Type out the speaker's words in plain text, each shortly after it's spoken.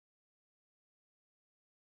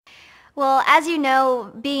Well, as you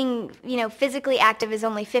know, being, physically active is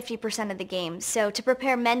only 50% of the game. So to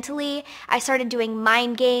prepare mentally, I started doing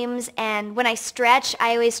mind games, and when I stretch,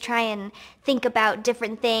 I always try and think about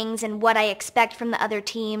different things and what I expect from the other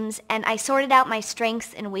teams, and I sorted out my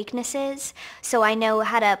strengths and weaknesses, so I know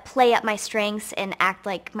how to play up my strengths and act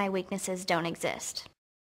like my weaknesses don't exist.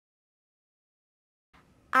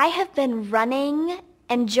 I have been running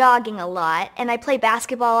and jogging a lot, and I play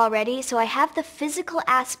basketball already, so I have the physical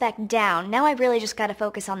aspect down. Now I really just gotta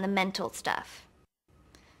focus on the mental stuff.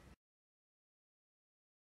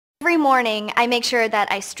 Every morning, I make sure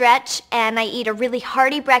that I stretch and I eat a really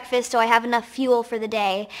hearty breakfast so I have enough fuel for the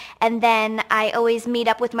day. And then I always meet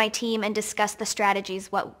up with my team and discuss the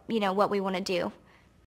strategies, what we want to do.